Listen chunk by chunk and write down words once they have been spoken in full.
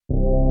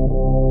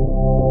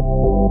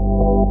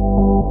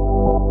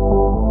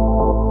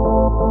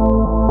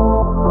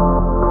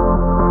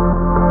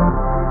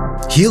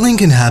Healing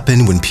can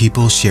happen when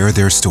people share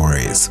their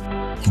stories.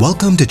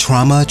 Welcome to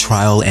Trauma,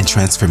 Trial, and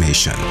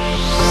Transformation.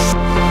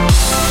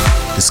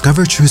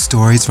 Discover true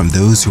stories from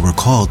those who were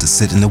called to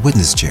sit in the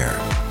witness chair.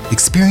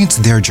 Experience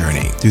their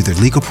journey through their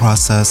legal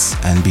process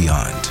and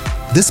beyond.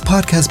 This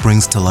podcast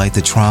brings to light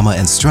the trauma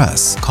and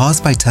stress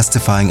caused by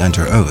testifying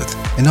under oath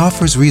and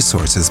offers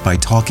resources by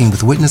talking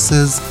with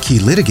witnesses, key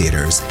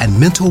litigators, and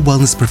mental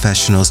wellness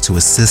professionals to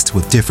assist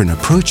with different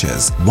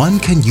approaches one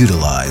can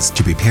utilize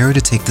to prepare to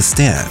take the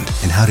stand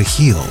and how to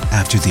heal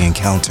after the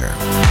encounter.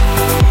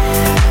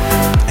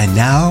 And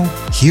now,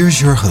 here's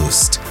your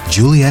host,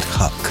 Juliet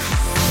Huck.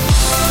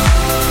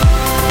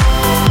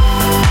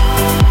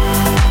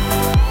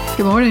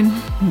 Good morning.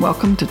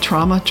 Welcome to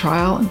Trauma,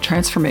 Trial, and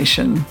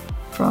Transformation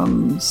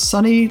from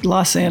sunny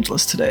Los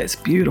Angeles today. It's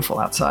beautiful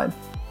outside.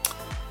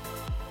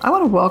 I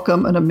want to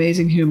welcome an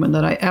amazing human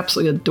that I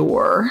absolutely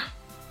adore,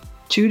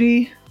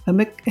 Judy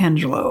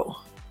AmicAngelo,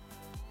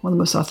 one of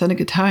the most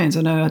authentic Italians,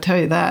 I know, I'll tell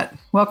you that.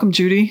 Welcome,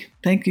 Judy.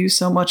 Thank you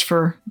so much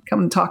for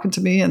coming and talking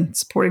to me and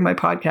supporting my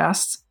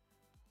podcasts.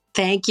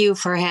 Thank you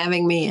for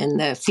having me, and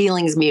the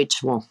feeling's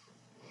mutual.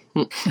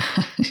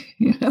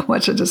 You know how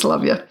much I just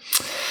love you.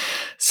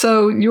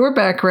 So your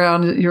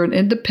background, you're an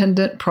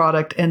independent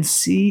product and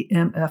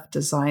CMF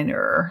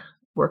designer,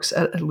 works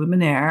at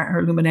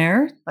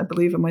Luminaire, I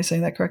believe. Am I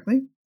saying that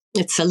correctly?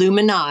 It's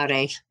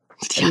Illuminati.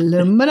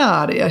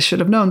 Illuminati. I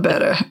should have known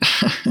better.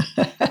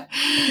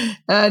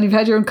 And you've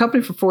had your own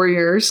company for 4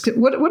 years.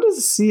 What is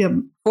a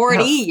CMF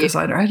 40 years.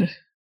 designer?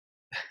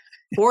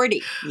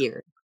 40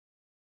 years.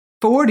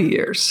 40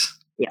 years.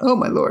 Yeah. Oh,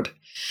 my Lord.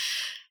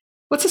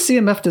 What's a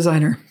CMF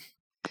designer?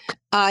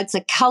 It's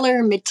a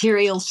color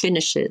material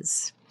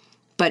finishes,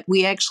 but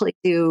we actually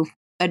do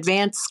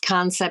advanced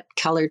concept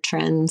color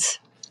trends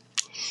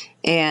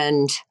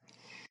and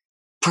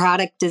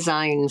product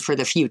design for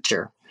the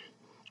future.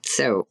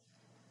 So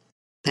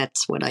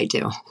that's what I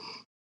do.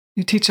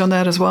 You teach on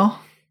that as well?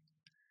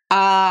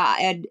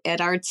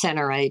 At Art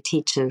Center, I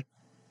teach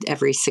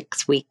every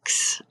 6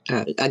 weeks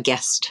a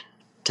guest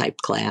type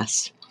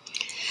class.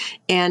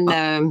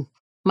 And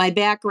my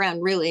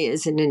background really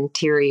is in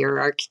interior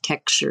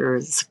architecture,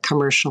 as a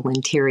commercial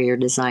interior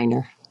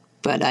designer,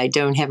 but I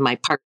don't have my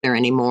partner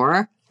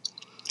anymore.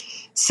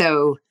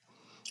 So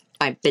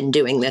I've been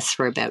doing this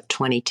for about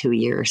 22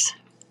 years.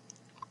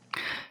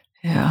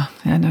 Yeah,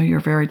 I know you're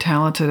very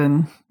talented,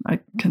 and I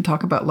can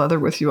talk about leather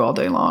with you all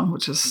day long,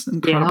 which is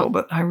incredible,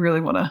 but I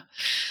really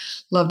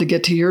love to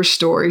get to your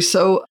story.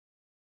 So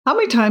how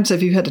many times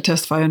have you had to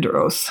testify under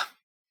oath?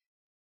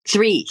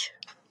 3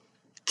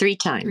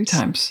 times. 3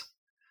 times.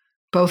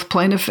 Both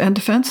plaintiff and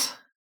defense?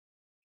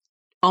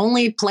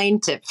 Only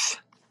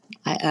plaintiff.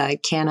 I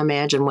can't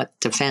imagine what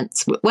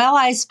defense. Well,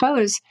 I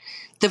suppose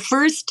the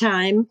first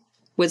time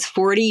was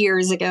 40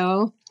 years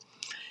ago,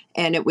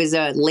 and it was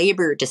a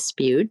labor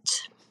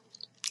dispute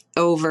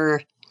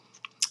over,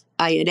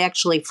 I had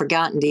actually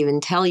forgotten to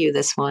even tell you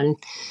this one,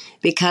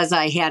 because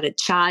I had a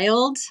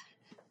child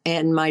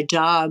and my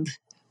job,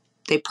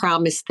 they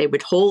promised they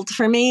would hold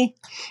for me,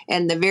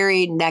 and the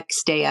very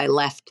next day I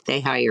left,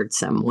 they hired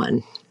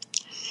someone.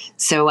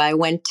 So I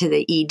went to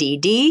the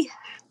EDD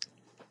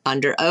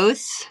under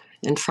oath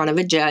in front of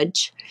a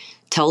judge,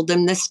 told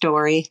them the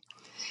story,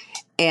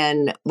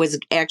 and was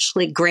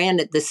actually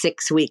granted the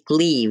 6-week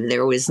leave.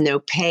 There was no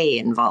pay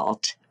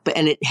involved,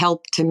 and it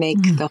helped to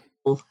make the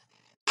whole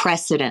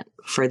precedent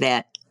for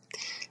that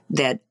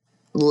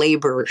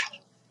labor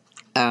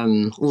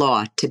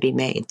law to be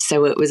made.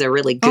 So it was a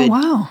really good. Oh,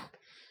 wow.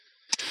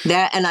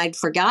 That, and I'd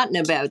forgotten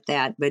about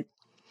that, but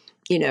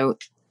you know,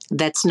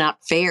 that's not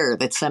fair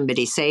that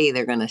somebody say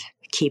they're going to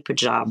keep a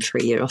job for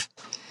you.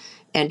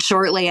 And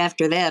shortly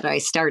after that, I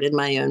started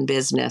my own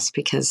business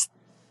because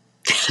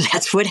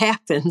that's what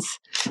happens.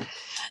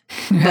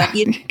 Yeah,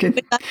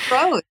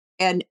 but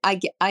and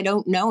I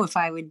don't know if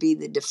I would be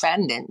the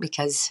defendant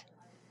because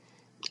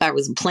I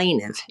was a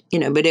plaintiff,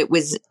 but it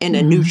was in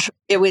a neutral,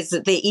 it was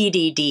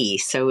the EDD,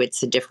 so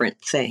it's a different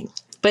thing.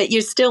 But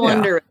you're still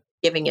under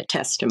giving a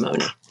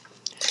testimony.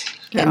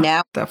 Yeah, and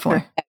now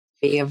definitely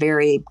be a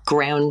very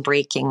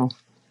groundbreaking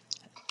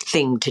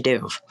thing to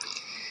do,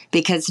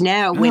 because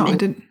now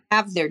women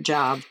have their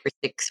job for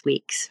 6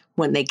 weeks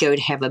when they go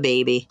to have a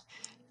baby.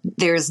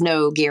 There's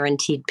no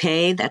guaranteed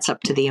pay. That's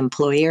up to the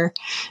employer,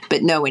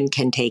 but no one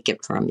can take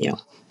it from you.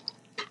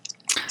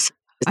 So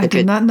I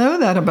did not know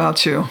that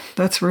about you.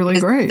 That's really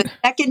great. The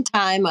second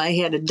time I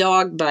had a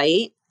dog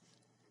bite.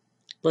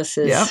 I was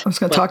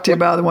going to talk to you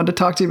about. I wanted to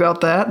talk to you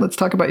about that. Let's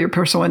talk about your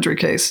personal injury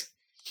case.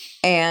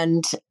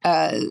 And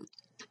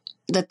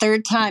the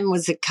third time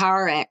was a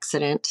car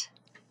accident,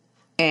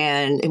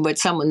 and with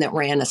someone that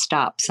ran a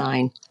stop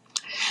sign.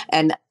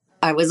 And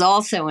I was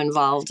also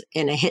involved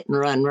in a hit and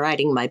run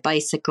riding my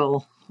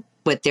bicycle,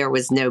 but there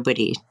was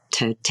nobody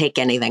to take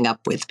anything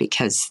up with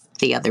because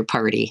the other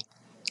party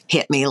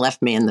hit me,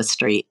 left me in the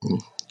street,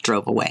 and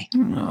drove away.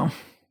 Oh,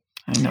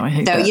 I know. I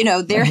hate So,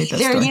 that. there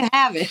story. you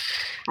have it.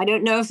 I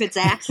don't know if it's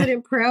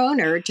accident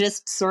prone or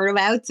just sort of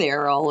out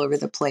there all over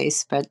the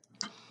place, but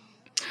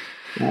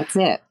that's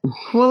it.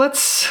 Well,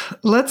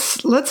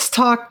 let's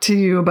talk to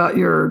you about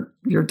your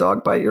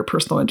dog bite, your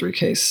personal injury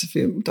case, if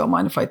you don't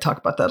mind if I talk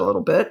about that a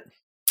little bit.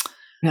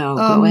 No,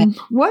 go ahead.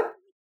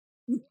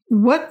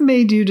 What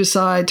made you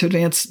decide to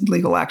advance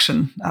legal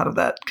action out of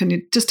that? Can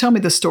you just tell me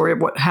the story of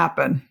what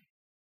happened?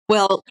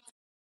 Well,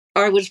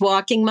 I was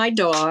walking my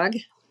dog,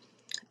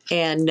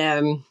 and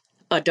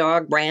a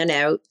dog ran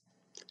out,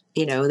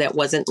 that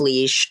wasn't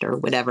leashed or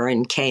whatever,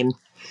 and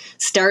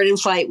started a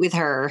fight with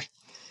her.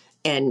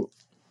 And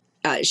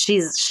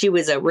she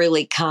was a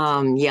really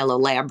calm yellow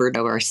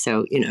Labrador,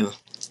 so,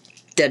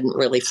 didn't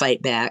really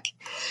fight back.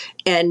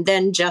 And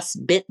then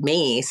just bit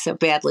me so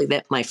badly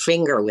that my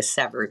finger was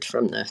severed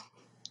from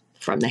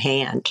the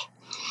hand.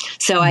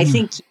 So I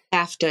think you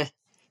have to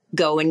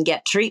go and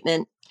get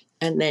treatment,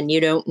 and then you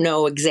don't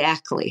know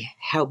exactly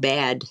how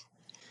bad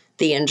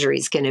the injury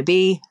is going to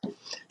be.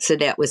 So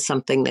that was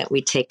something that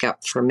we take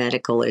up for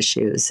medical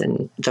issues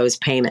and those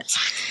payments.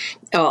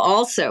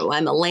 Also,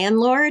 I'm a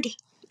landlord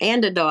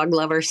and a dog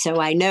lover, so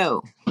I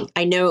know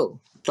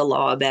the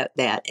law about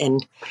that.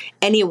 And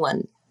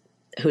anyone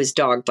whose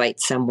dog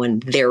bites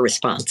someone, they're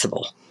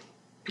responsible.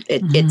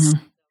 It's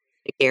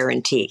a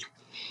guarantee.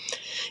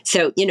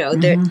 So,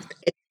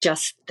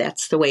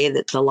 that's the way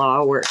that the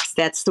law works.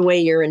 That's the way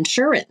your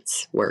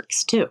insurance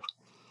works too.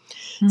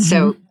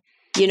 So,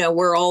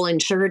 we're all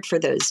insured for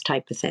those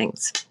type of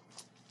things.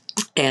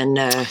 And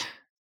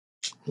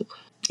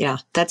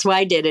that's why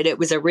I did it. It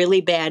was a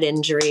really bad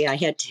injury. I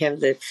had to have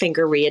the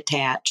finger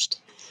reattached.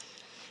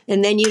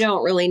 And then you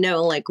don't really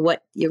know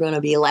what you're going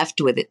to be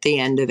left with at the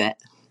end of it.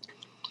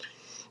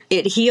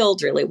 It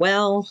healed really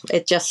well.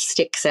 It just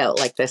sticks out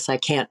like this. I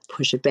can't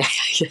push it back.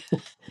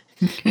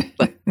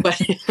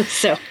 but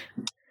so,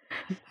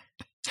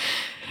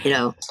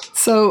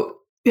 So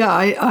yeah,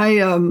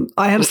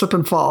 I had a slip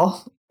and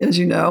fall, as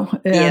you know,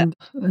 and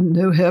a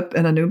new hip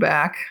and a new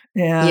back,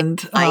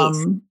 and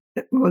nice.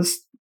 It was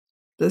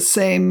the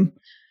same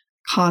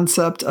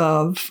concept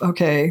of,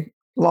 okay,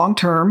 long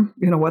term,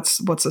 what's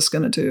this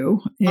going to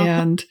do?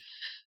 And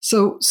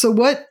so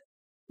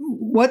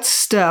what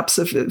steps,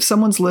 if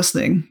someone's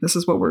listening, this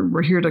is what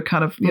we're here to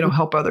kind of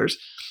help others.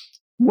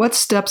 What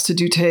steps did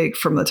you take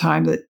from the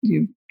time that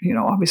you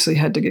obviously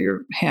had to get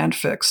your hand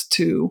fixed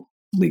to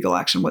legal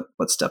action?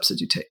 What steps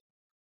did you take?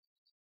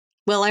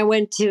 Well, I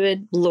went to a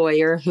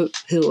lawyer who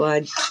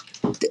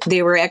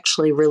they were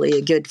actually really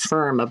a good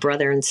firm, a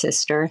brother and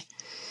sister.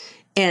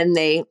 And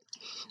they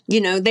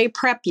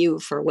prep you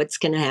for what's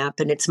going to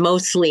happen. It's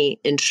mostly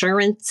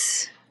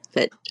insurance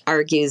that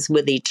argues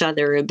with each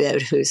other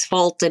about whose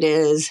fault it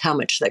is, how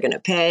much they're going to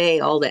pay,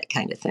 all that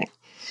kind of thing.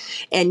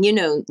 And,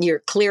 you're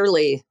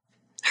clearly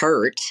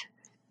hurt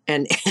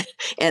and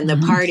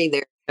the party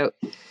there. So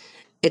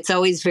it's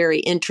always very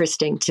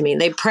interesting to me.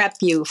 They prep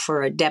you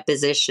for a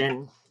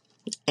deposition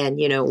and,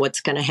 what's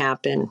going to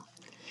happen.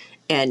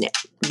 And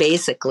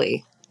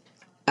basically,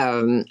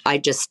 I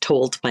just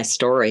told my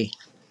story,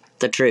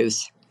 the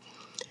truth.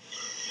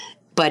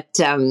 But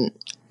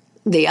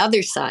the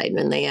other side,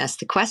 when they ask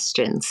the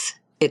questions,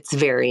 it's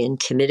very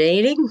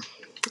intimidating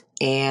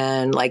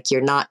and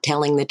you're not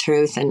telling the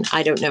truth. And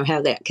I don't know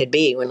how that could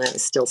be when I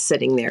was still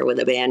sitting there with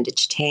a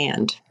bandaged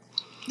hand.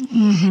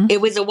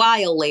 It was a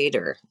while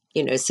later,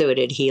 so it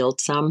had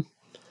healed some.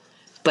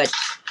 But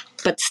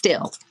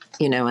still,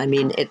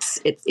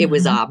 it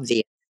was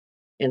obvious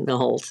in the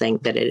whole thing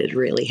that it had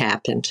really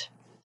happened.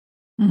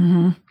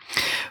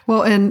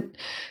 Well, and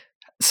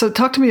so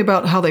talk to me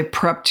about how they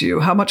prepped you.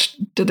 How much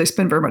did they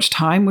spend very much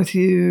time with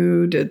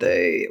you?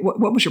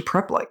 What was your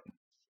prep like?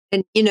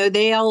 And,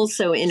 they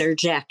also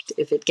interject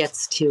if it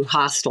gets too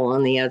hostile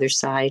on the other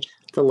side,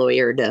 the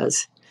lawyer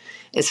does,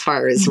 as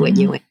far as what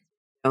you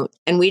know.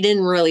 And we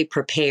didn't really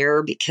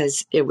prepare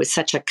because it was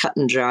such a cut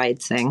and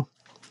dried thing.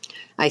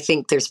 I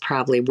think there's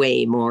probably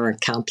way more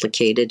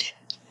complicated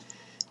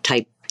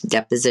type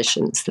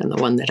depositions than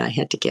the one that I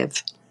had to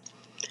give.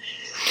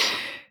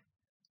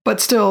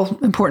 But still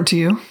important to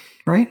you,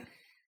 right?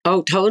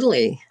 Oh,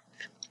 totally.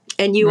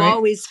 And you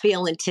always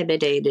feel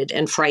intimidated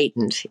and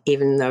frightened,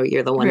 even though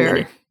you're the one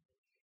that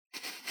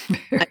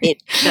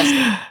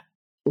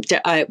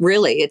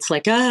really, it's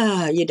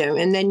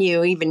and then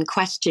you even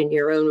question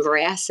your own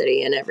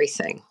veracity and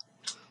everything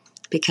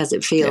because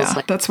it feels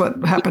like that's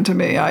what happened to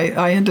me.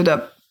 I ended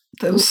up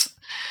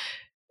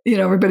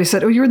everybody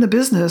said, "Oh, you're in the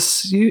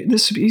business.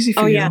 This should be easy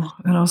for you." Yeah.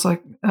 And I was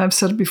like, I've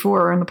said it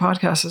before in the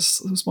podcast,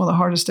 this was one of the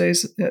hardest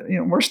days,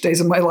 worst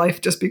days of my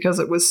life, just because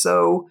it was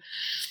so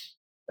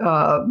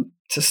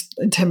just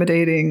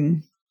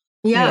intimidating,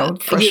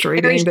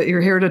 frustrating that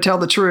you're here to tell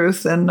the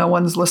truth and no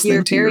one's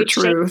listening to your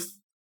truth.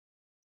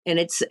 And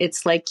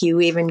it's like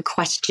you even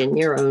question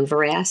your own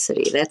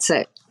veracity. That's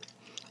it.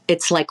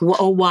 It's like,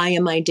 why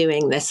am I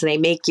doing this? They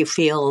make you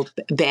feel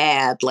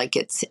bad, like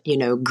it's,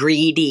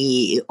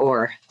 greedy,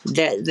 or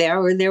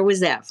there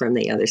was that from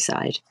the other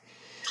side.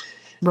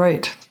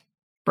 Right.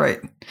 Right.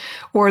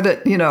 Or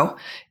that,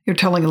 you're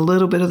telling a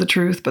little bit of the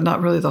truth, but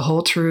not really the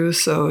whole truth.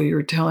 So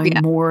you're telling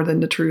more than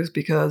the truth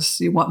because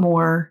you want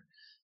more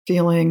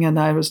feeling. And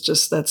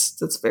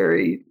that's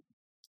very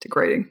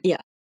degrading.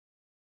 Yeah.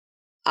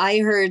 I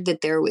heard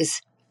that there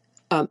was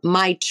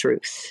my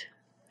truth,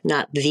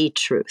 not the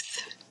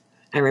truth.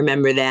 I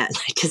remember that.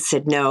 I just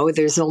said, no,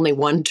 there's only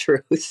one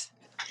truth.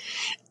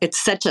 It's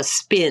such a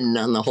spin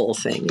on the whole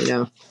thing,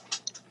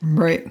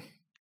 Right.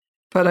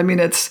 But I mean,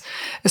 it's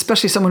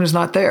especially someone who's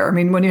not there. I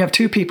mean, when you have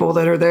two people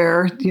that are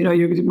there,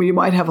 you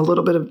might have a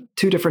little bit of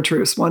two different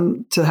truths,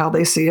 one to how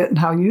they see it and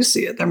how you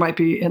see it. There might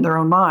be in their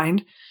own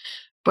mind.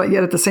 But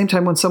yet at the same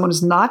time, when someone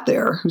is not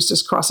there, who's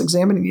just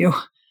cross-examining you,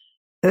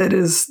 it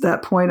is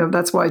that point of,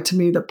 that's why to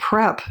me, the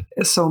prep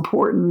is so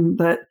important,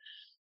 that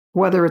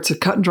whether it's a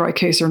cut and dry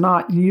case or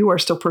not, you are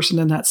still person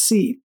in that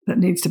seat that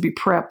needs to be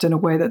prepped in a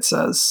way that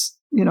says,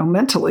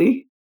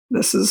 mentally,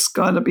 this is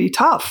going to be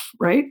tough,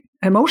 right?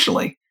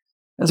 Emotionally,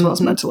 as well as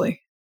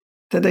mentally.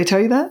 Did they tell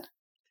you that?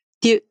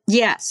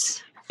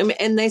 Yes.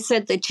 And they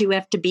said that you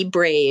have to be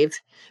brave,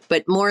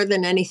 but more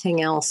than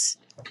anything else,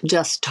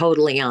 just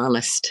totally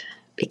honest,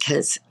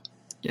 because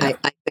I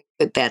think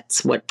that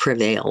that's what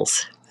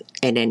prevails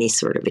in any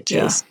sort of a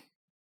case.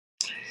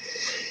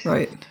 Yeah.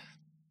 Right.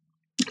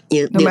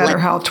 No matter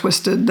how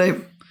twisted they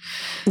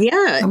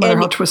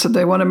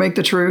want to make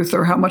the truth,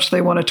 or how much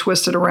they want to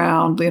twist it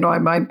around.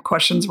 My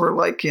questions were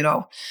like,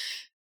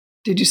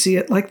 did you see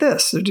it like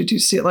this? Or did you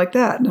see it like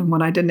that? And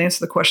when I didn't answer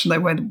the question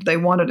they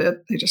wanted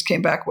it, they just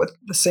came back with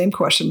the same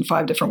question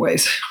 5 different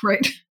ways,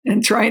 right?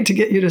 And trying to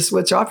get you to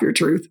switch off your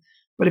truth.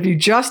 But if you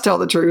just tell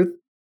the truth,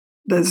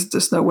 there's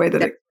just no way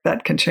that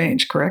that can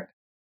change, correct?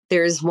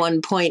 There's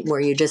one point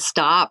where you just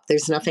stop.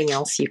 There's nothing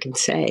else you can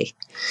say.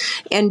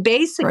 And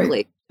basically,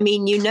 right. I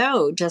mean,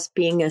 just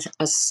being a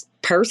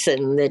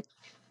person that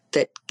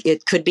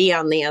it could be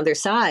on the other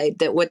side,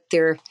 that what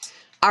they're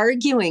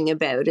arguing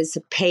about is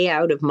a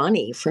payout of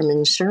money from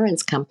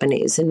insurance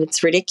companies. And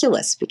it's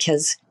ridiculous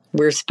because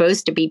we're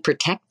supposed to be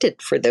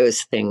protected for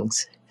those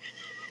things.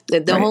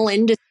 The whole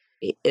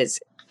industry is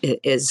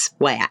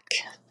whack,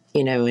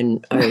 and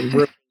ruining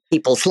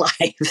people's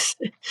lives.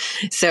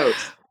 So,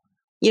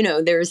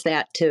 there's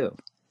that too.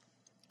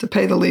 To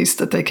pay the least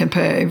that they can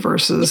pay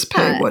versus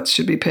pay what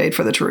should be paid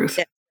for the truth.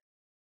 Yeah.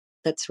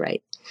 That's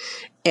right.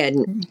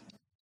 And,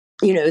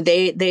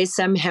 they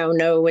somehow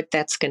know what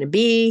that's going to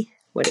be,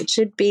 what it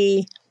should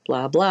be,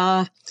 blah,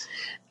 blah,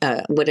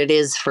 what it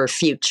is for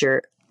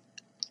future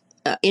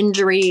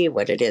injury,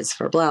 what it is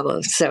for blah,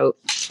 blah. So,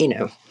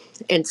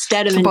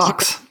 instead of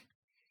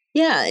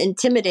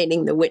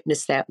intimidating the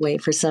witness that way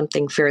for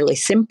something fairly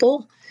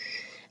simple,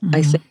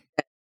 I think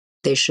that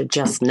they should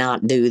just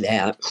not do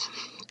that.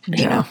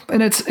 Yeah.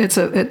 And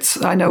it's,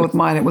 I know with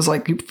mine, it was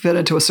like you fit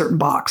into a certain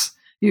box.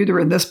 You're either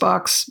in this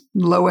box,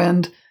 low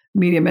end,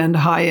 medium end,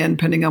 high end,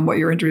 depending on what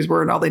your injuries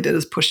were. And all they did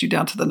is push you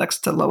down to the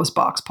next to lowest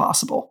box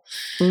possible.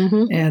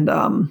 And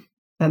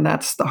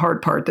that's the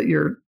hard part, that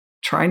you're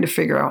trying to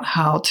figure out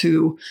how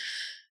to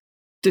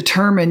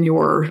determine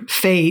your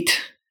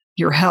fate,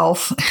 your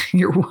health,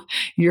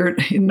 your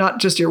not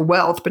just your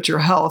wealth, but your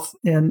health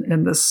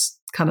in this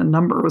kind of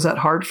number. Was that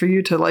hard for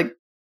you to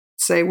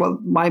say, well,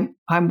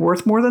 I'm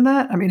worth more than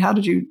that? I mean, how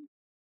did you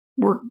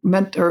work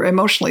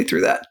emotionally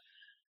through that?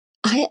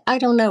 I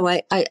don't know.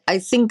 I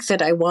think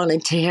that I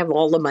wanted to have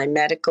all of my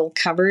medical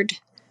covered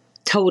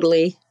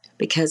totally,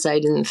 because I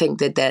didn't think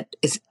that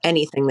is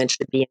anything that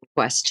should be in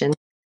question.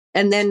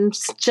 And then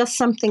just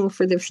something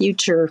for the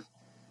future,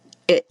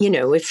 if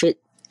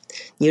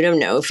you don't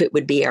know if it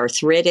would be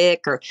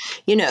arthritic or,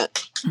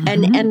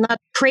 and not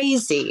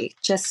crazy,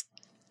 just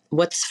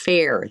what's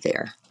fair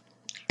there.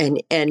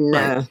 And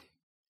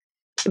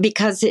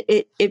because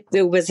it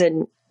was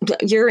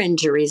your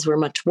injuries were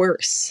much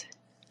worse.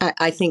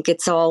 I think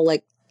it's all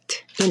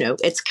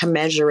it's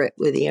commensurate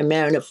with the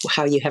amount of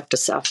how you have to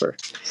suffer.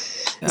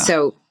 Yeah.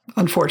 So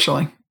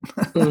unfortunately,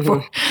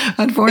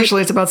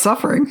 it's about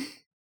suffering.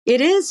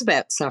 It is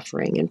about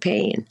suffering and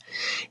pain,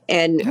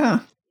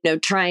 and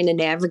trying to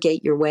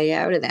navigate your way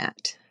out of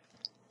that.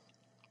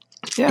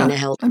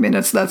 Yeah, I mean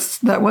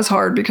that was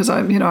hard because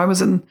I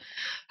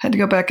had to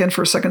go back in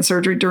for a second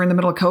surgery during the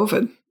middle of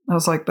COVID. I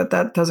was like, but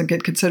that doesn't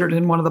get considered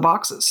in one of the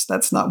boxes.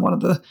 That's not one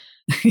of the,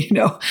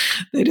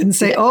 they didn't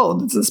say,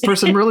 this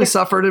person really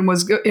suffered and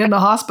was in the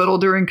hospital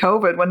during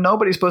COVID when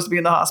nobody's supposed to be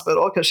in the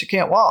hospital because she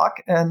can't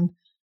walk. And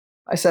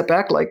I sat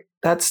back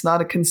that's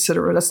not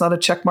a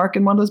check mark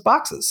in one of those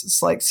boxes.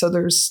 It's like, so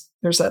there's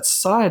that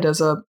side as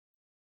a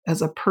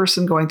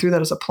person going through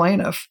that as a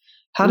plaintiff.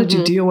 How did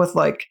you deal with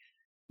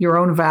your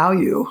own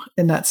value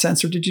in that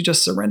sense? Or did you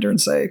just surrender and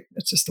say,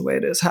 it's just the way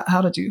it is?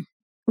 How did you?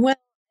 Well,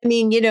 I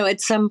mean,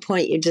 at some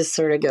point you just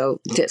sort of go,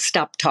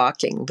 stop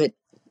talking, but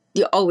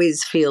you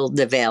always feel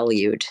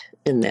devalued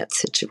in that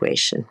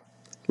situation.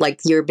 Like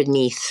you're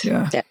beneath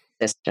that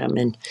system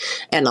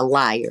and a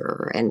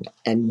liar. And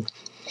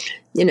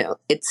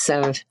it's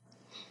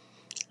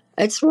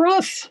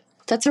rough.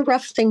 That's a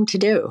rough thing to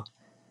do.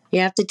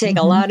 You have to take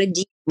a lot of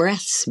deep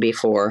breaths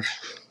before.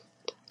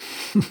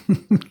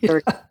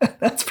 Or,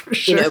 that's for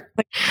sure.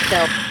 put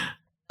yourself in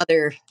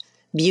another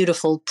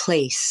beautiful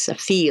place, a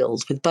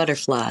field with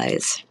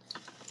butterflies.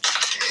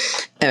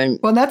 And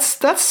well, that's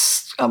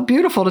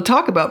beautiful to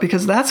talk about,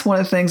 because that's one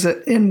of the things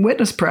that in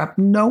witness prep,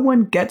 no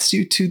one gets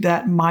you to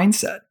that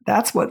mindset.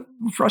 That's what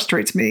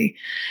frustrates me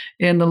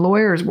in the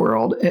lawyer's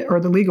world, or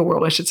the legal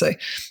world, I should say,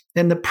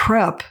 in the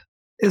prep,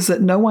 is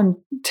that no one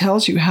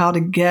tells you how to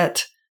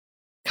get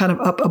kind of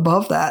up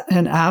above that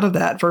and out of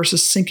that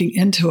versus sinking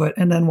into it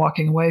and then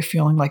walking away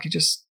feeling like you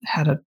just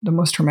had the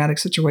most traumatic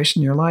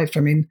situation in your life.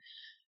 I mean,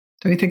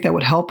 don't you think that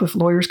would help if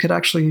lawyers could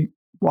actually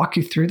walk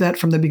you through that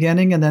from the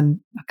beginning and then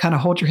kind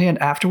of hold your hand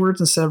afterwards,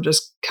 instead of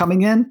just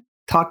coming in,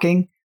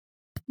 talking,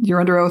 you're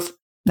under oath,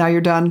 now you're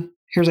done,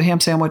 here's a ham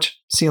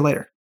sandwich, see you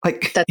later.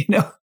 Like,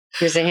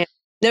 here's a hand.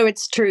 No,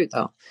 it's true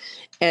though.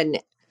 And,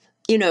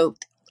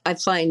 I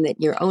find that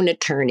your own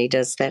attorney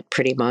does that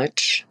pretty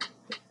much,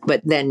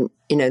 but then,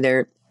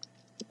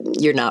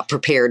 you're not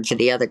prepared for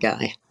the other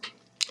guy.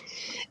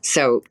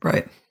 So,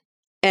 right.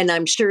 And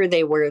I'm sure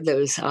they wear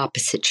those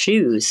opposite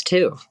shoes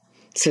too.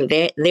 So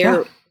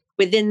they're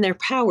within their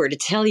power to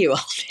tell you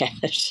all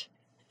that.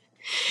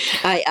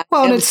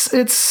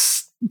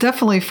 It's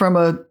definitely from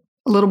a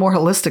little more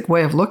holistic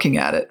way of looking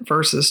at it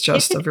versus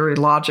just a very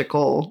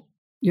logical.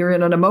 You're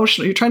in an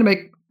emotional. You're trying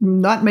to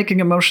not making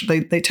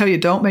emotion. They tell you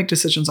don't make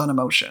decisions on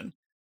emotion,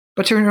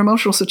 but you're in an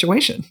emotional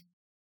situation.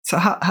 So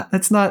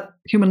it's not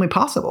humanly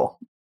possible.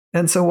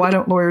 And so why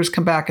don't lawyers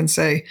come back and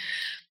say,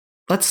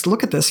 let's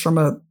look at this from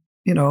a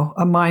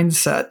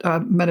mindset, a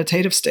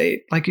meditative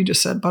state, like you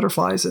just said,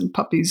 butterflies and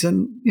puppies.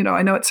 And,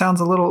 I know it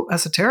sounds a little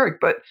esoteric,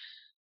 but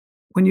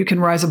when you can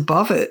rise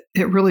above it,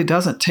 it really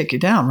doesn't take you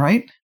down,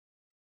 right?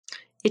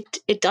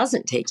 It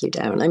doesn't take you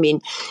down. I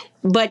mean,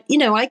 but,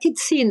 I could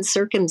see in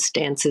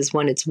circumstances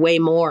when it's way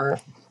more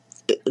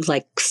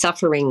like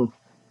suffering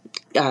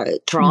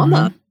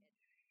trauma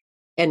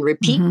and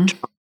repeat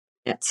trauma,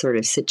 that sort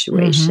of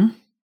situation,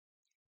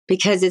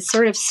 because it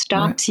sort of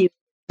stops you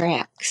in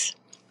tracks.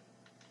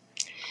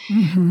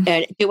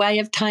 And do I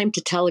have time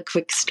to tell a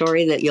quick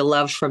story that you'll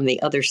love from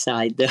the other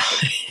side,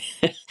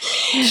 though?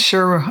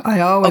 Sure.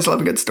 I always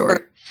love a good story.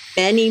 For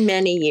many,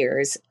 many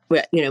years,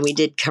 we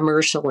did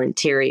commercial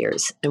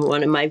interiors. And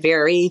one of my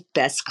very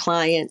best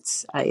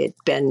clients, I'd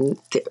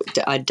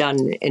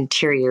done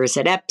interiors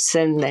at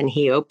Epson. Then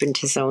he opened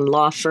his own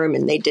law firm,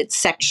 and they did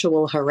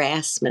sexual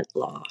harassment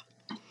law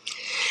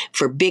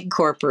for big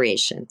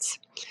corporations.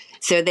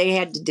 So they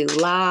had to do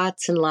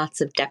lots and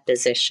lots of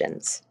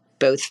depositions,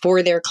 both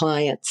for their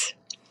clients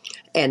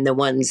and the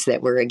ones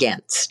that were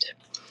against.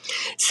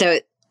 So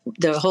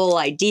the whole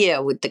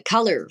idea with the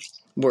color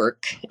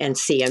work and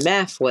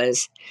CMF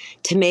was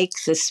to make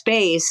the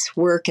space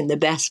work in the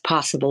best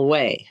possible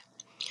way.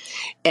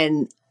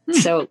 And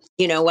so,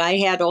 I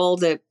had all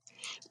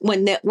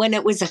when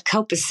it was a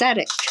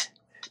copacetic,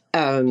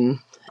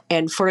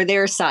 and for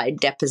their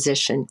side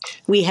deposition,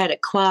 we had a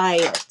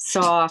quiet,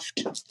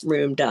 soft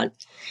room done.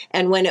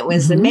 And when it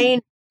was the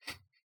main,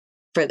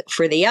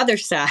 for the other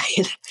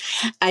side,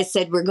 I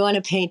said, we're going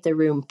to paint the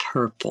room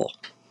purple.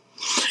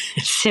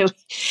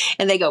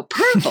 And they go,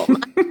 purple?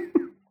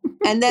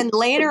 And then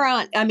later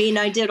on,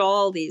 I did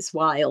all these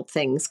wild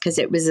things because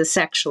it was a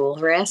sexual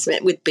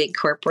harassment with big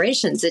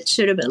corporations. It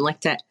should have been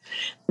like that.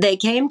 They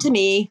came to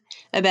me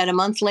about a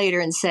month later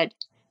and said,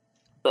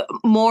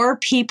 more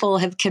people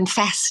have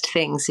confessed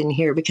things in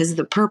here because of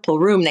the purple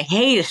room. They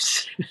hate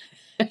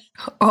it.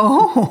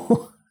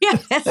 Oh.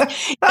 Yes.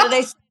 So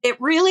they said,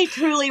 it really,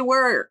 truly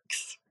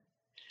works.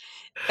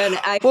 And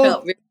I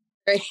felt very,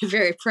 very,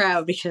 very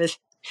proud because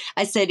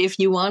I said, if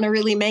you want to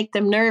really make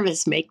them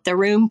nervous, make the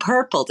room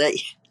purple that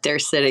they're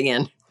sitting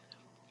in.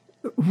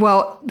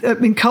 Well,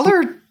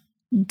 color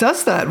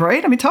does that,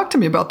 right? Talk to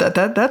me about that.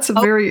 That's a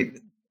very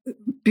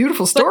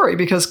beautiful story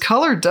because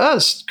color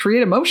does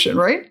create emotion,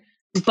 right?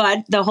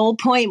 But the whole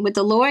point with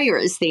the lawyer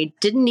is they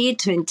didn't need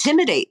to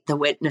intimidate the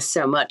witness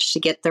so much to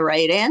get the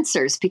right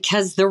answers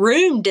because the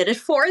room did it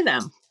for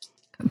them.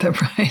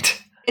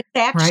 Right. It's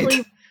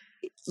actually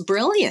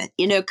brilliant,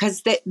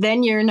 because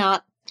then you're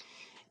not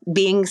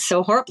being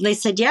so horrible. They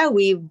said,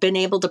 we've been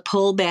able to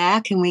pull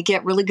back and we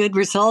get really good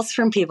results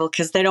from people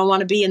because they don't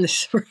want to be in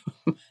this room.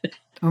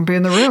 Don't be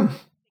in the room.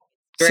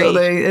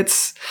 Great.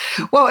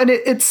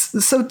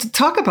 So to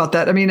talk about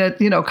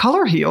that,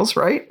 color heals,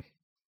 right?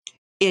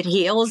 It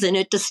heals and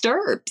it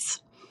disturbs.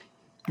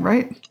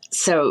 Right.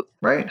 So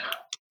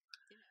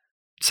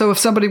if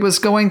somebody was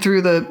going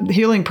through the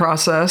healing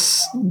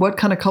process, what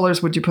kind of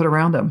colors would you put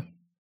around them?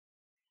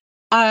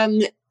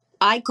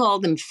 I call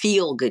them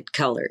feel-good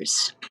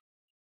colors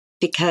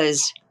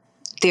because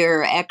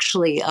they're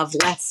actually of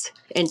less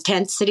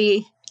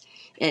intensity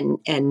and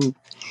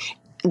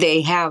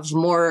they have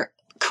more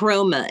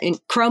chroma. And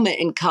chroma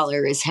in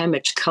color is how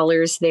much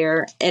color is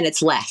there, and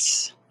it's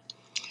less.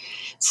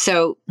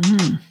 So,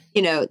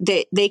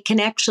 they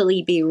can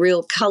actually be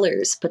real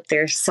colors, but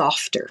they're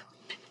softer.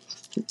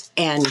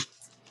 And,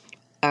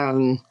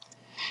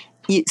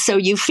 so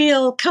you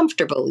feel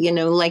comfortable,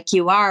 like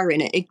you are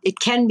in it. It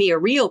can be a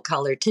real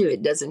color too.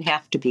 It doesn't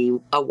have to be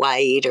a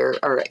white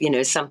or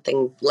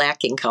something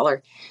lacking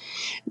color,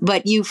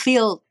 but you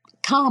feel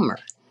calmer,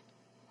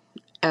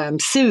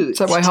 soothed. Is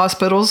that why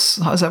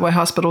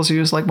hospitals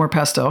use like more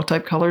pastel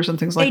type colors and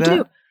things like that? They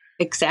do.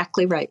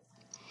 Exactly right.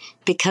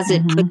 Because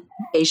it puts the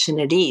patient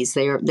at ease.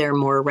 They're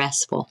more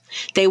restful.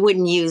 They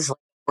wouldn't use like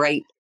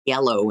bright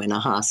yellow in a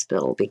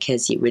hospital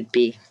because you would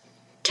be.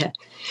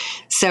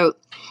 So,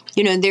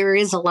 there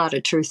is a lot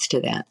of truth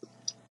to that.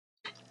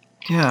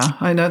 Yeah,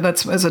 I know.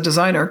 That's, as a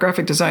designer,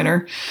 graphic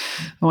designer,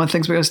 one of the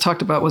things we always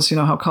talked about was,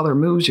 how color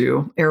moves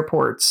you.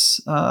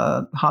 Airports,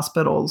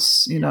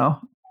 hospitals,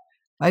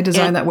 I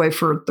design that way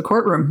for the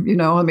courtroom.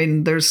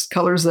 There's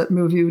colors that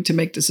move you to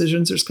make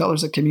decisions. There's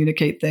colors that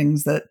communicate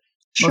things that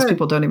most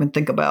people don't even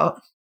think about.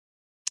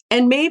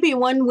 And maybe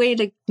one way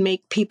to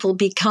make people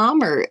be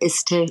calmer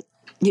is to,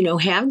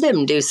 have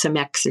them do some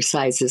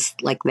exercises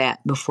like that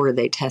before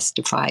they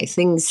testify,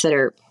 things that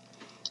are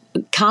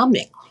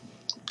calming,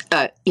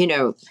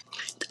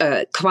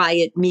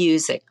 quiet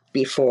music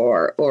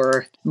before,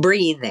 or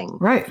breathing.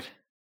 Right.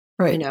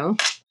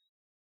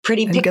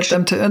 Pretty and picture. Get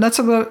them to, and that's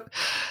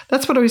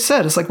what I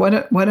said. It's like, why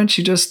don't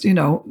you just,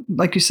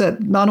 like you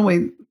said, not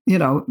only,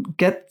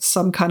 get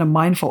some kind of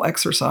mindful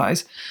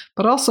exercise,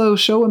 but also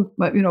show them,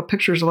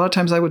 pictures. A lot of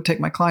times I would take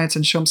my clients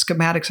and show them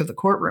schematics of the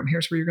courtroom.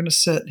 Here's where you're going to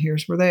sit.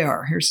 Here's where they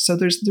are.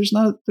 There's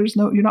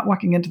no, you're not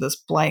walking into this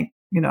blank,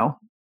 no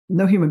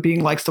human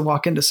being likes to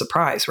walk into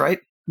surprise, right?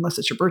 Unless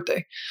it's your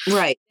birthday.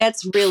 Right.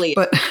 That's really,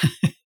 but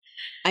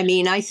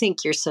I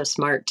think you're so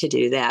smart to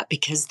do that,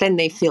 because then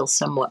they feel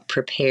somewhat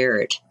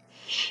prepared.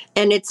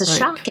 And it's a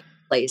shocking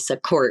place, a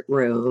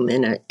courtroom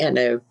and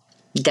a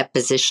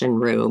deposition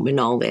room and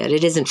all that.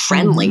 It isn't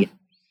friendly.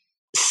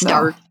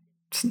 Stark,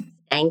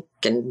 stank,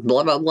 and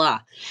blah, blah, blah.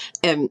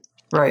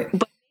 Right.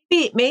 But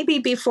maybe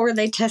before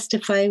they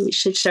testify, we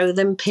should show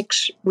them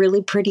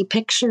really pretty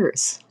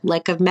pictures,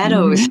 like of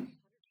meadows,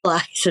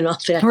 flies, and all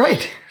that.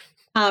 Right.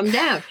 Calm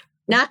down.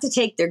 Not to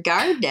take their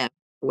guard down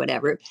or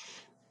whatever.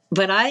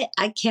 But I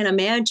can't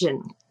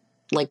imagine,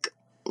 like,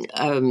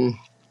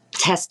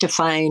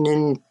 testifying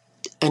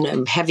in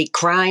a heavy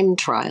crime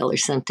trial or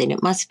something.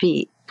 It must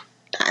be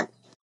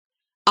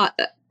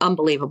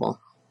unbelievable.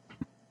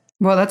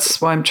 Well,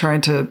 that's why I'm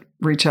trying to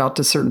reach out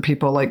to certain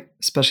people, like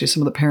especially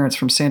some of the parents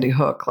from Sandy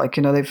Hook. Like,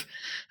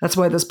 that's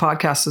why this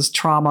podcast is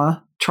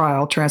Trauma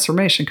Trial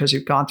Transformation, because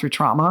you've gone through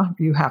trauma.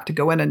 You have to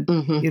go in and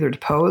either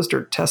deposed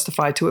or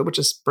testify to it, which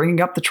is bringing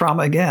up the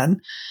trauma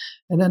again.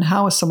 And then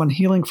how is someone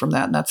healing from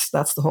that? And that's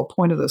the whole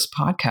point of this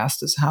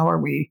podcast, is how are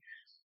we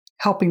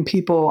helping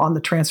people on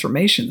the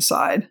transformation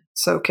side?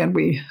 So can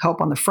we help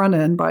on the front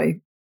end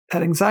by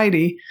that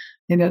anxiety?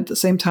 And at the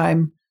same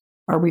time,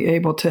 are we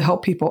able to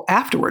help people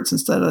afterwards,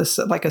 instead of,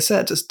 like I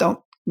said, just don't,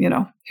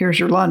 here's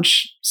your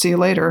lunch, see you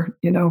later,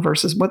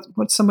 versus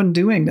what's someone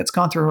doing that's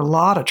gone through a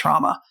lot of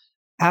trauma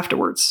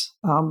afterwards.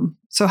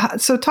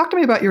 So talk to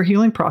me about your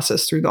healing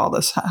process through all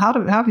this. How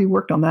have you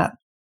worked on that?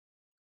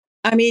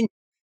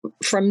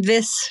 From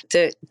this,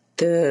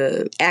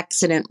 the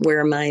accident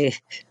where my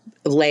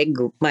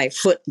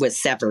foot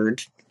was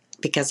severed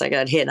because I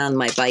got hit on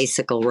my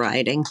bicycle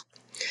riding,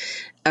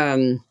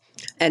 and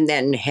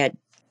then had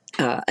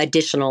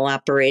additional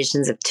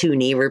operations of 2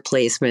 knee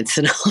replacements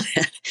and all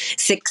that.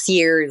 6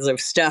 years of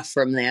stuff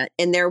from that.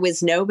 And there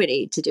was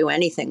nobody to do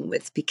anything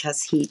with,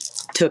 because he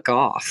took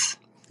off,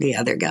 the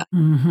other guy,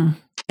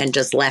 and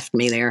just left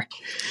me there.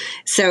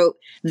 So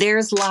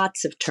there's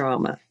lots of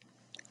trauma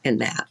in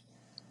that.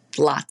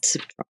 Lots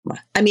of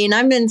trauma.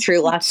 I've been through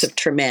lots of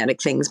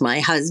traumatic things. My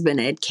husband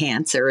had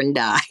cancer and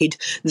died.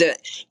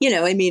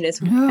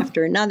 It's one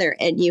after another.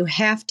 And you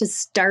have to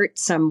start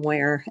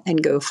somewhere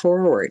and go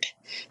forward.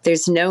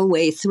 There's no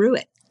way through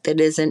it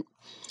that isn't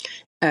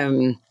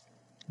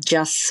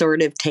just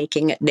sort of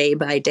taking it day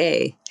by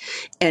day.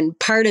 And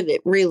part of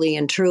it really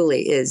and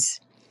truly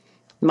is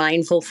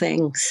mindful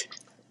things,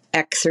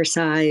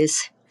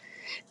 exercise,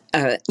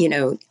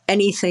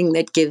 anything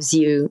that gives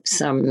you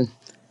some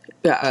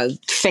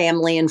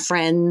family and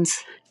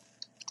friends.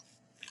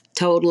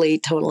 Totally,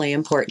 totally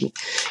important.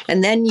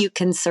 And then you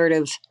can sort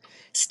of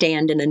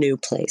stand in a new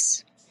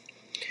place.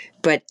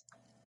 But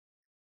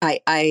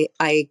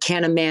I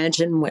can't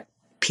imagine what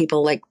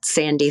people like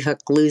Sandy Hook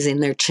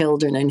losing their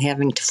children and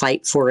having to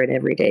fight for it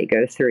every day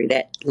go through.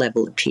 That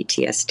level of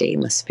PTSD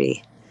must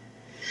be.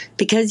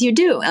 Because you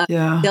do.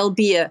 There'll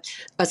be a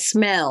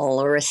smell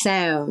or a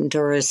sound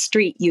or a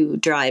street you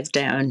drive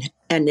down,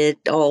 and it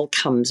all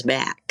comes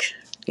back,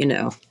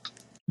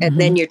 And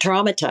then you're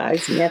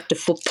traumatized, and you have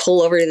to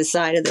pull over to the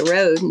side of the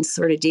road and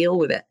sort of deal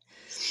with it.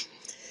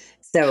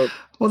 So,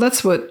 well,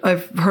 that's what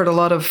I've heard a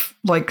lot of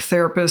like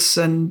therapists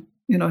and,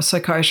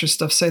 psychiatrists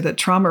stuff say, that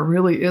trauma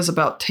really is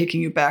about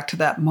taking you back to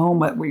that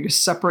moment where you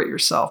separate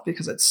yourself,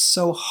 because it's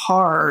so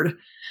hard.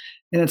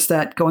 And it's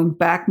that going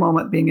back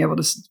moment, being able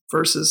to,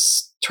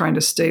 versus trying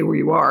to stay where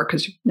you are,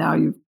 because now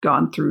you've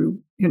gone through,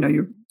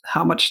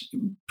 how much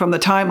from the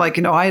time,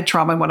 I had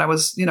trauma when I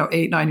was,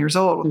 8, 9 years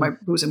old with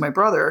losing my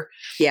brother.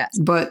 Yes.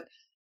 But,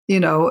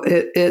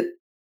 it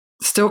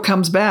still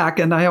comes back.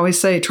 And I always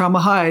say trauma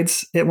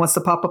hides. It wants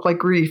to pop up like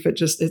grief.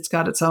 It's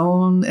got its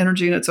own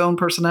energy and its own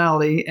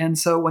personality. And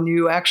so when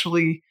you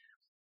actually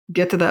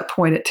get to that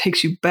point, it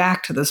takes you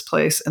back to this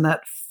place. And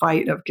that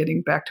fight of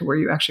getting back to where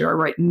you actually are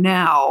right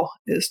now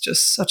is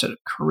just such a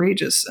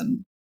courageous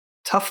and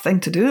tough thing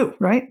to do,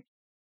 right?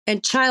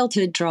 And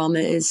childhood trauma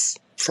is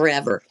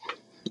forever.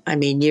 I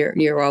mean,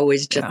 you're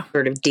always just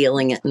sort of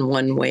dealing it in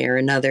one way or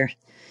another.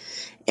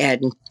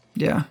 And,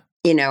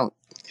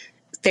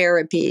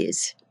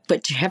 therapies,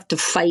 but you have to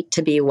fight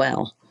to be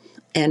well.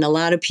 And a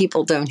lot of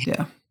people don't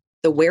have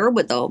the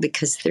wherewithal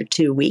because they're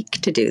too weak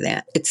to do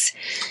that.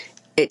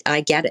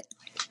 I get it.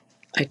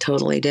 I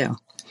totally do.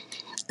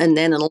 And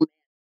then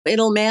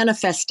it'll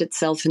manifest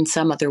itself in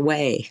some other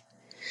way.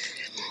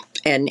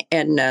 And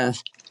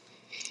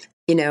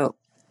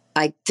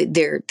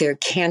there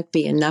can't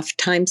be enough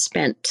time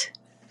spent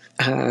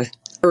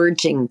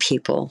urging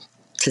people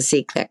to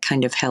seek that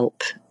kind of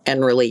help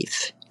and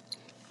relief,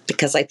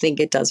 because I think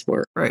it does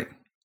work. Right.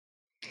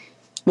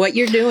 What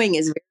you're doing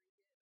is very,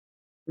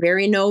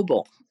 very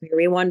noble,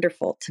 very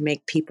wonderful to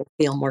make people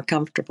feel more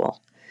comfortable.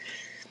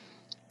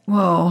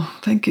 Well,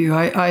 thank you.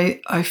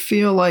 I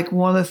feel like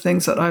one of the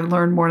things that I've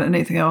learned more than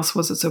anything else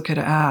was it's okay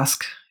to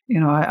ask.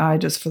 I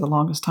just, for the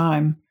longest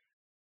time,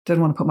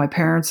 didn't want to put my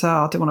parents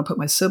out, didn't want to put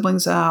my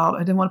siblings out. I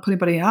didn't want to put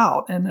anybody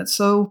out. And it's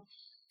so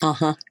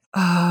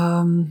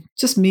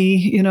just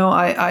me,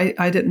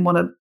 I didn't want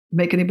to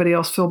make anybody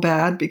else feel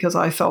bad because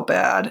I felt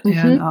bad.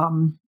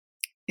 Mm-hmm.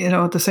 And,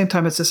 at the same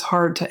time, it's just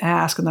hard to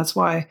ask. And that's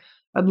why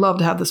I'd love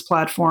to have this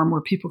platform where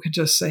people could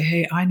just say,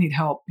 hey, I need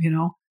help,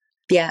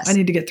 Yes. I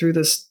need to get through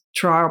this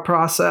trial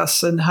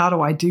process. And how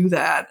do I do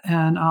that?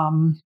 And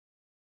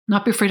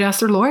not be afraid to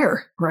ask their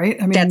lawyer, right?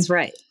 I mean, that's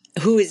right.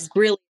 Who is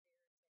really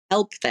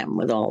help them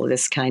with all of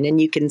this kind.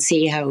 And you can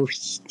see how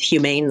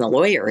humane the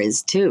lawyer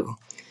is too,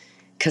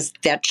 because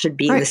that should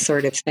be the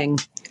sort of thing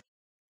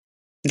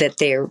that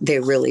they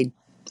really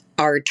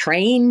are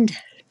trained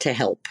to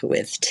help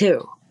with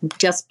too,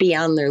 just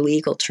beyond their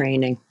legal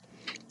training,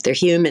 their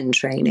human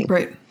training.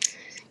 Right.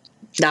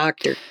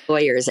 Doctors,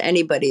 lawyers,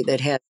 anybody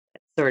that has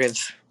sort of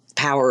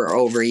power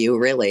over you,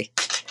 really.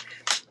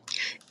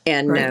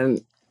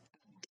 And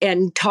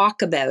and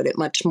talk about it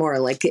much more.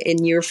 Like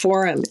in your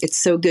forum, it's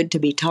so good to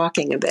be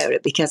talking about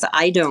it because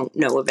I don't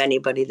know of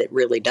anybody that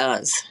really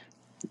does.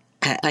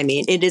 I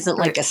mean, it isn't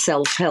like a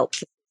self-help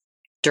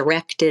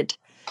directed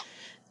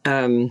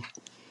and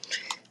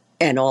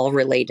all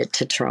related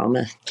to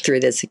trauma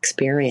through this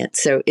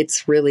experience. So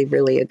it's really,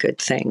 really a good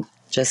thing.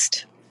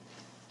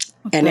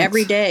 And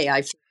every day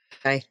I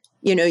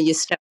you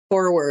step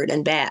forward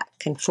and back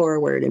and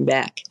forward and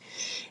back.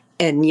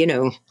 And,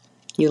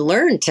 you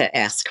learn to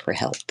ask for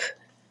help.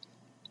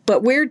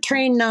 But we're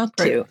trained not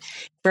to.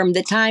 From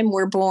the time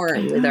we're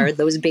born with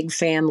those big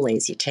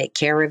families, you take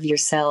care of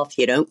yourself,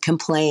 you don't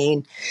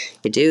complain,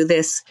 you do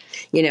this,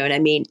 you know what I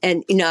mean?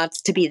 And not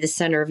to be the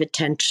center of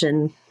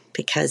attention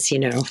because,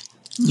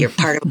 you're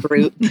part of a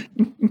group.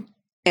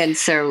 And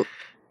so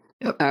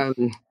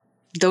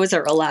those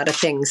are a lot of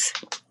things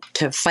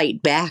to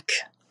fight back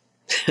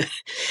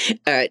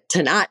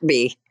to not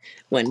be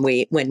when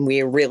we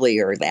really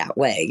are that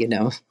way,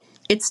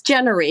 It's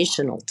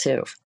generational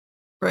too.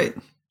 Right.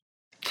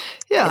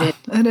 Yeah.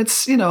 And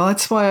it's,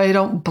 that's why I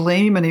don't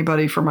blame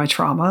anybody for my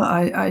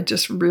trauma. I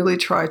just really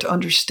try to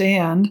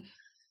understand,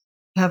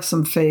 have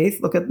some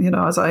faith, look at,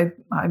 as I'm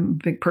a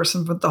big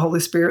person with the Holy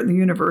Spirit and the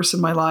universe in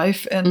my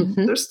life. And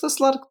there's just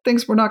a lot of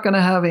things we're not going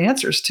to have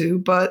answers to,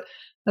 but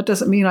that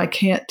doesn't mean I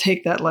can't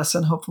take that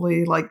lesson,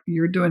 hopefully, like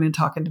you're doing and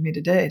talking to me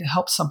today, to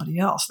help somebody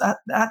else.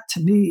 That to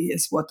me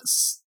is what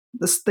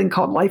this thing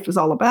called life is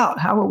all about.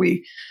 How are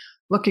we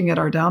looking at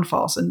our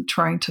downfalls and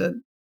trying to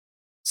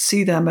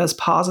see them as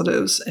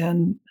positives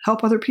and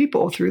help other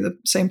people through the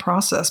same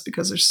process,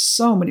 because there's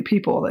so many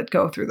people that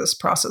go through this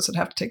process that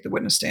have to take the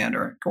witness stand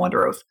or go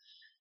under oath.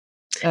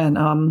 And,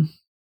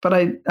 but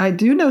I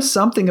do know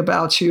something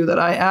about you that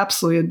I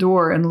absolutely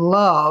adore and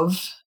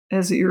love,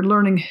 is that you're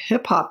learning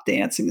hip hop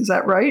dancing. Is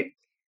that right?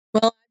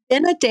 Well, I've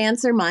been a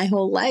dancer my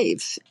whole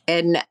life.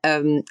 And,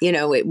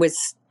 it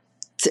was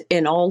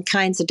in all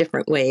kinds of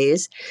different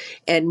ways.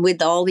 And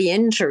with all the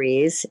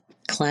injuries,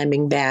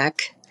 climbing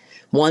back,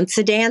 once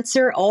a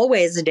dancer,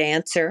 always a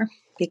dancer,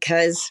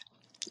 because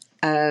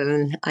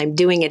I'm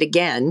doing it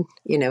again,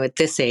 at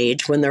this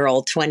age when they're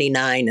all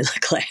 29 in the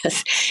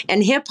class.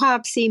 And hip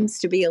hop seems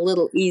to be a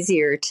little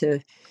easier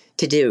to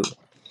do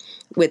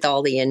with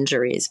all the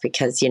injuries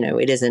because,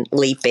 it isn't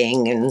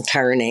leaping and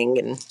turning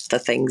and the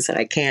things that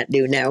I can't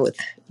do now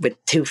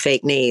with two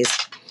fake knees.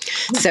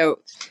 So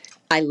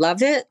I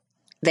love it.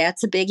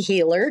 That's a big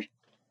healer.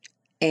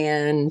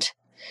 And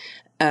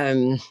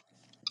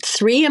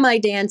 3 of my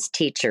dance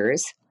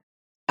teachers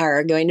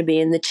are going to be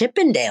in the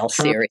Chippendale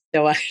series.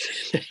 So I'm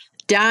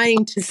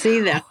dying to see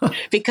them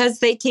because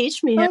they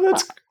teach me hip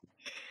hop.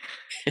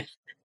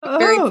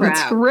 Very Oh,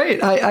 that's proud. great.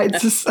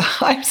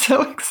 I'm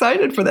so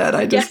excited for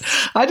that.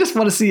 Yes. I just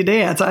want to see you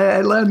dance. I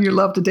love your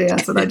love to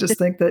dance. And I just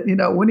think that,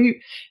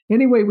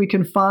 any way we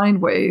can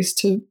find ways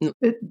to,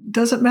 it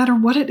doesn't matter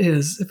what it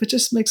is. If it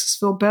just makes us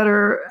feel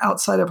better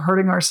outside of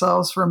hurting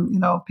ourselves from,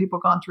 people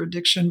gone through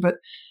addiction, but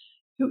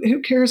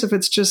who cares if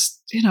it's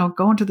just,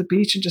 going to the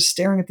beach and just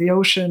staring at the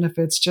ocean, if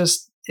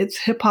it's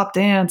hip hop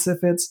dance,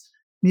 if it's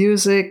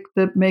music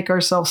that make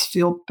ourselves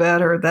feel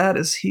better, that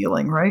is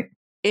healing, right?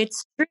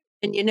 It's true.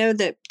 And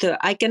that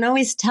I can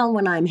always tell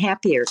when I'm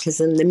happier because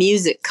then the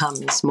music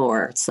comes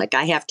more. It's like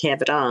I have to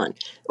have it on.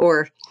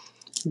 Or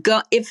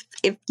go if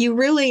you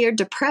really are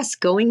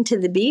depressed, going to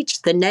the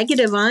beach, the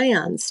negative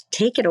ions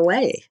take it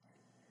away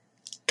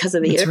because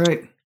of the That's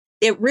right.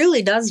 It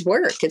really does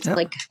work. It's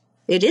like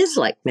it is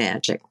like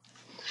magic.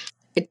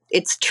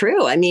 It's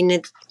true. I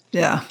mean,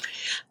 yeah.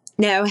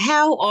 Now,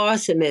 how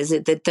awesome is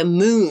it that the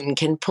moon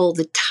can pull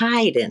the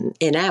tide in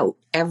and out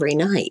every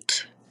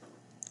night?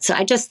 So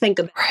I just think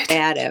about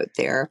that out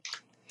there.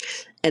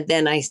 And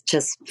then I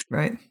just,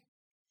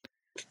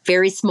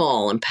 very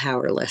small and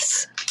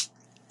powerless.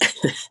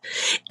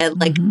 And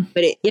but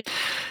it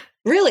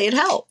really, it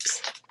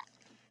helps.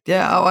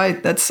 Yeah. I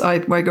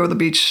go to the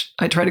beach.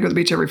 I try to go to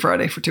the beach every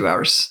Friday for 2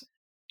 hours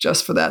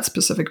just for that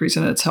specific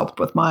reason. It's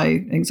helped with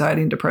my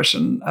anxiety and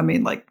depression. I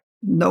mean, like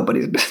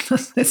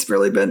it's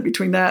really been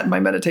between that and my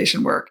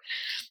meditation work.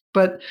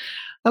 But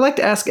I like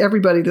to ask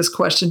everybody this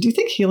question. Do you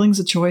think healing's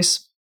a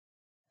choice?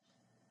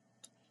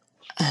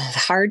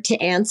 Hard to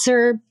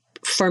answer.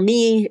 For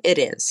me, it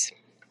is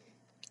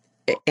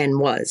and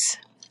was.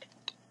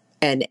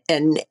 And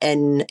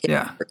it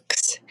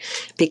works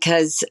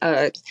because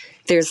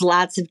there's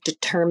lots of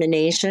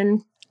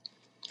determination.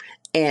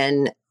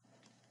 And,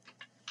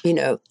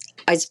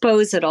 I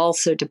suppose it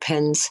also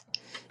depends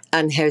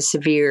on how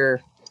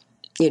severe,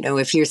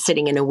 if you're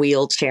sitting in a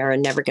wheelchair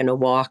and never going to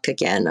walk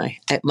again,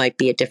 it might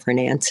be a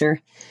different answer.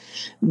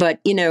 But,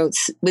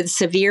 with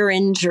severe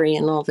injury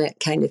and all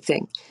that kind of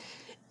thing,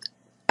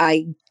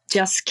 I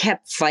just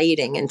kept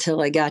fighting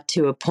until I got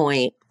to a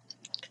point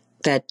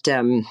that,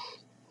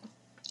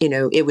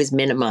 it was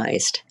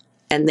minimized.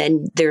 And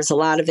then there's a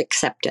lot of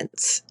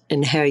acceptance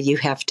in how you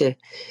have to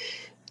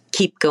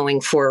keep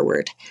going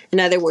forward. In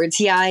other words,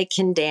 I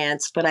can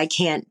dance, but I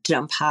can't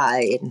jump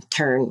high and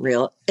turn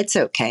real. It's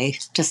okay.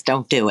 Just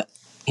don't do it,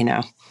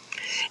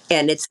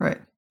 And it's,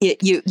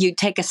 you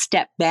take a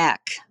step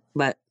back,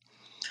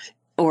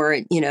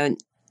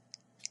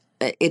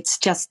 it's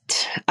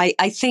just,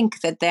 I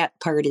think that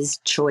part is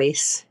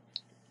choice,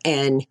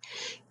 and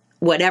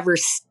whatever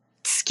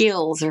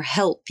skills or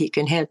help you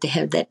can have to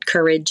have that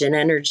courage and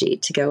energy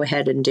to go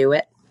ahead and do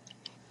it,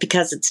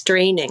 because it's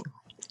draining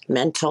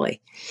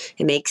mentally.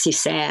 It makes you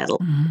sad a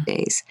lot of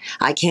days.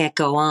 I can't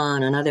go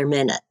on another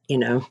minute,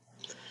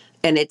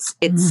 and it's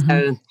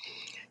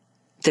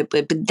but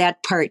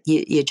that part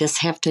you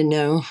just have to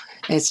know,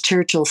 as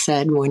Churchill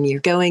said, when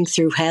you're going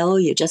through hell,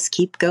 you just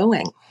keep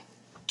going.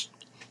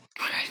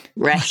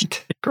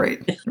 Right.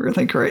 Great.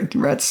 Really great.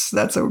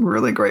 That's a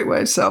really great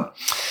way. So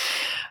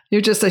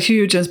you're just a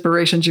huge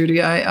inspiration,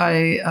 Judy.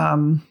 I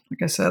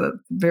like I said at the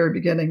very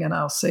beginning, and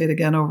I'll say it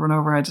again over and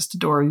over, I just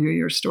adore you.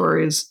 Your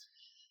story is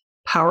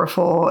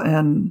powerful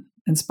and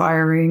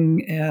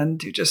inspiring,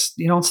 and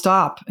you don't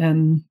stop.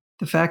 And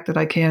the fact that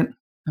I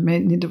may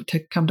need to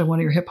come to one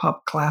of your hip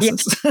hop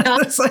classes.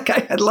 It's like,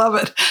 I love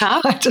it.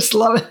 I just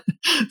love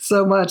it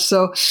so much.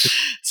 So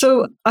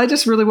I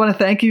just really want to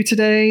thank you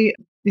today,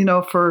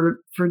 for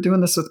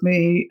doing this with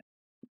me.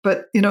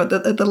 But,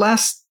 the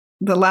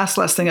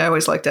last thing I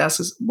always like to ask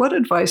is, what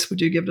advice would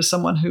you give to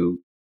someone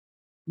who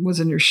was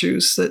in your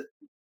shoes that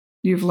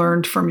you've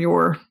learned from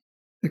your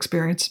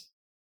experience?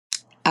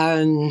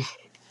 Try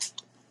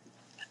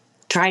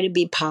to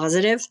be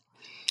positive.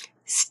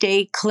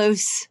 Stay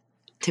close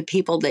to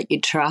people that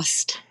you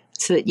trust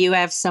so that you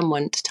have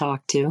someone to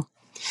talk to.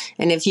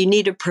 And if you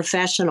need a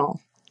professional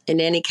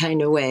in any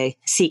kind of way,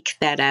 seek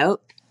that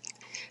out,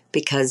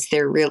 because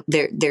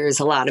there's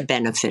a lot of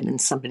benefit in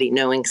somebody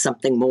knowing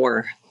something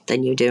more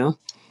than you do.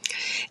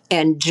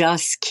 And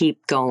just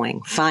keep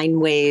going. Find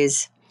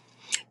ways,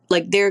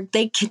 like they're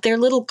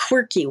little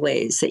quirky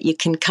ways that you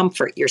can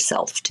comfort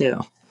yourself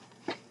too.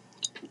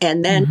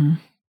 And then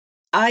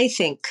I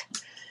think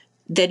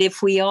that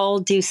if we all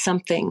do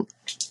something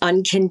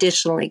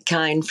unconditionally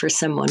kind for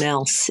someone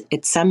else,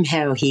 it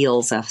somehow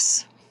heals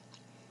us.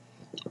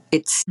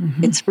 It's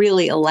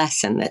really a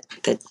lesson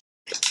that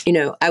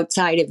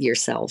outside of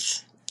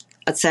yourself,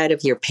 outside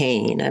of your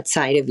pain,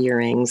 outside of your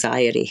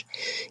anxiety,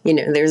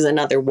 there's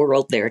another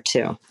world there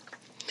too.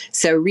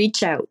 So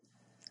reach out,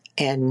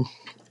 and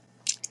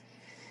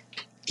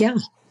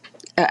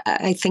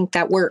I think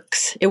that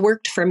works. It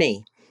worked for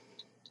me.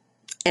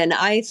 And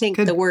I think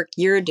the work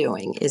you're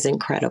doing is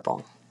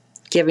incredible.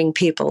 Giving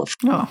people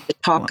to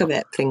talk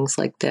about things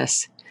like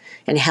this,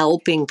 and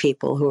helping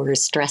people who are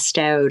stressed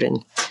out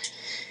and,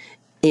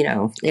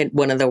 at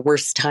one of the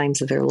worst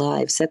times of their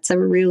lives. That's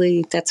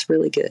really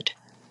good.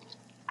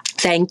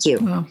 Thank you.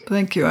 Well,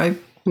 thank you.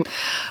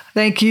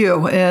 Thank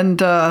you. And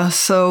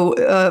so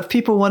if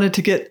people wanted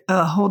to get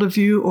a hold of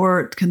you,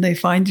 or can they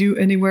find you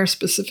anywhere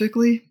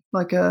specifically,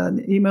 like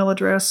an email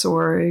address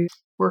or a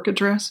work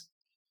address?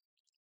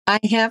 I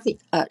have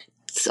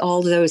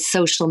all those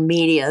social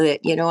media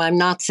that, I'm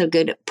not so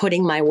good at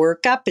putting my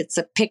work up. It's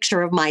a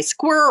picture of my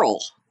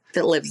squirrel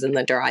that lives in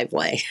the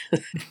driveway.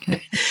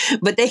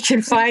 But they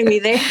can find me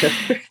there.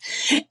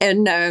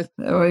 And on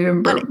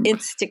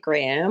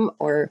Instagram,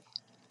 or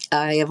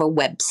I have a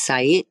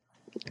website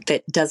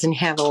that doesn't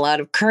have a lot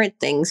of current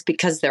things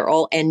because they're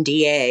all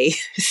NDA.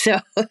 So,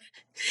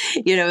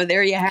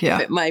 there you have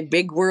it, my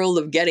big world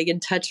of getting in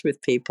touch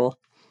with people.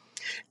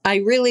 I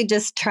really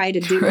just try to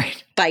do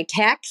it by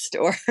text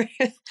or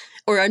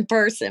in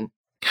person.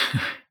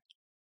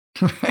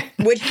 Right.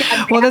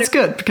 Well, that's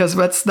good, because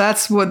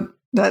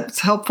that's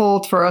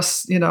helpful for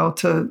us,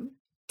 to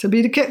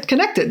be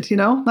connected,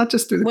 not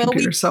just through the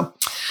computer. So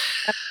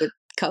with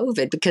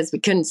COVID, because we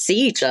couldn't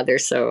see each other.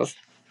 So,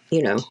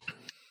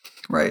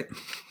 Right.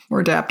 We're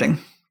adapting.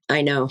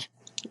 I know.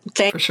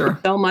 Thank you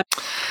so much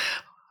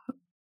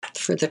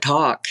for the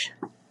talk.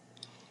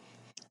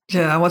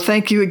 Yeah, well,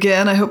 thank you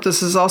again. I hope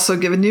this has also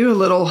given you a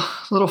little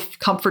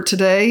comfort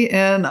today.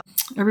 And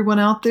everyone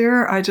out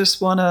there, I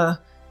just want to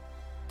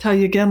tell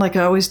you again, like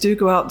I always do,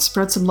 go out and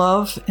spread some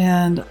love.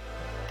 And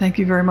thank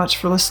you very much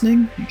for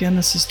listening. Again,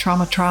 this is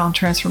Trauma, Trial, and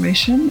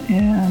Transformation,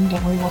 and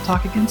we will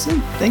talk again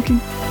soon. Thank you.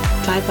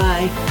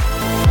 Bye-bye.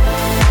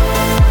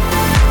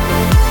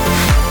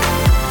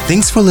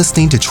 Thanks for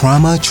listening to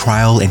Trauma,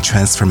 Trial, and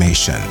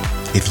Transformation.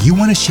 If you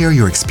want to share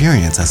your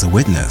experience as a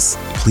witness,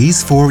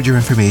 please forward your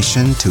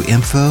information to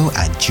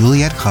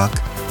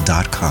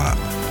info@juliethuck.com.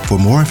 For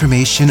more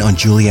information on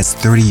Juliet's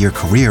 30-year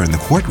career in the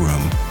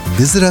courtroom,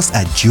 visit us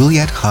at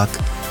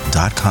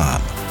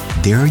juliethuck.com.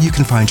 There you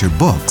can find her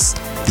books,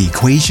 The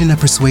Equation of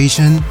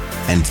Persuasion,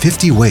 and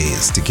 50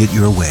 Ways to Get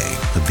Your Way,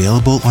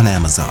 available on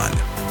Amazon.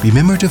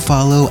 Remember to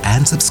follow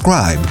and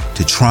subscribe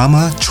to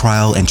Trauma,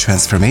 Trial, and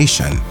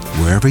Transformation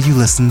wherever you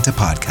listen to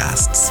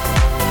podcasts.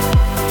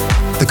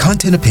 The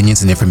content,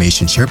 opinions, and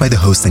information shared by the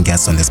hosts and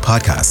guests on this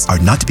podcast are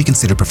not to be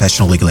considered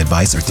professional legal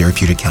advice or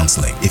therapeutic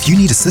counseling. If you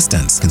need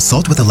assistance,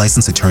 consult with a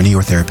licensed attorney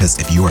or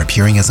therapist if you are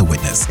appearing as a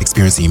witness,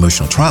 experiencing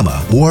emotional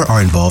trauma, or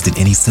are involved in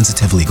any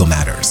sensitive legal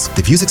matters.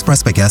 The views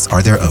expressed by guests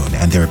are their own,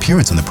 and their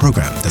appearance on the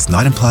program does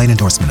not imply an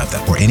endorsement of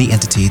them or any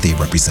entity they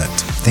represent.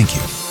 Thank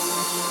you.